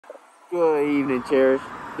Good evening, Cherrish.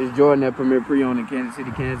 It's Jordan at Premier Pre-Owned in Kansas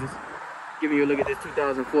City, Kansas. Giving you a look at this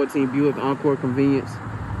 2014 Buick Encore Convenience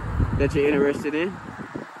that you're interested in.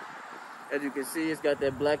 As you can see, it's got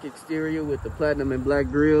that black exterior with the platinum and black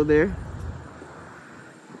grille there.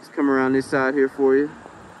 Let's come around this side here for you.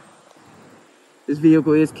 This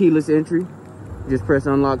vehicle is keyless entry. Just press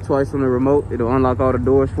unlock twice on the remote. It'll unlock all the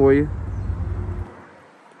doors for you.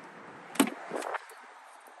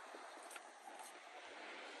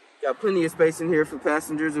 Got plenty of space in here for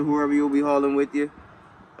passengers or whoever you'll be hauling with you.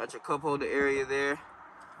 Got your cup holder area there.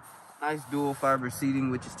 Nice dual fiber seating,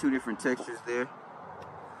 which is two different textures there.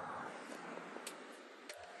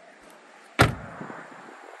 Let's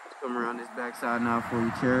come around this back side now for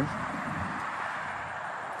you, Cherrish.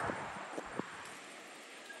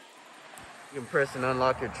 You can press and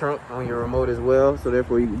unlock your trunk on your remote as well, so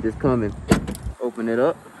therefore you can just come and open it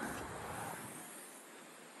up.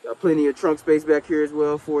 Got plenty of trunk space back here as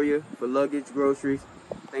well for you, for luggage, groceries,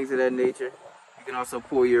 things of that nature. You can also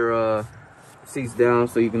pull your seats down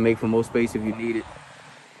so you can make for more space if you need it.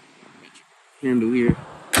 Handle here,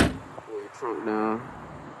 pull your trunk down.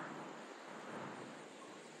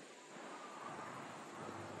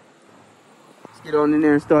 Let's get on in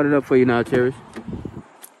there and start it up for you now, Cherrish.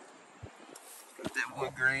 Got that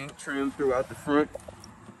wood grain trim throughout the front.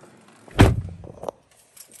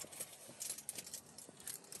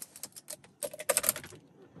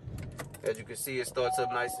 As you can see, it starts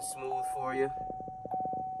up nice and smooth for you.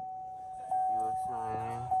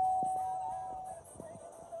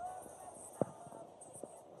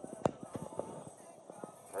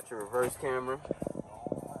 Got your reverse camera.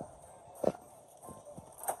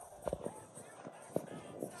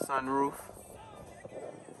 Sunroof.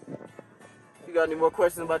 If you got any more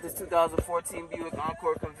questions about this 2014 Buick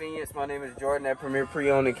Encore Convenience, my name is Jordan at Premier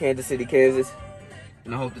Pre-Owned in Kansas City, Kansas.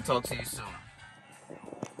 And I hope to talk to you soon.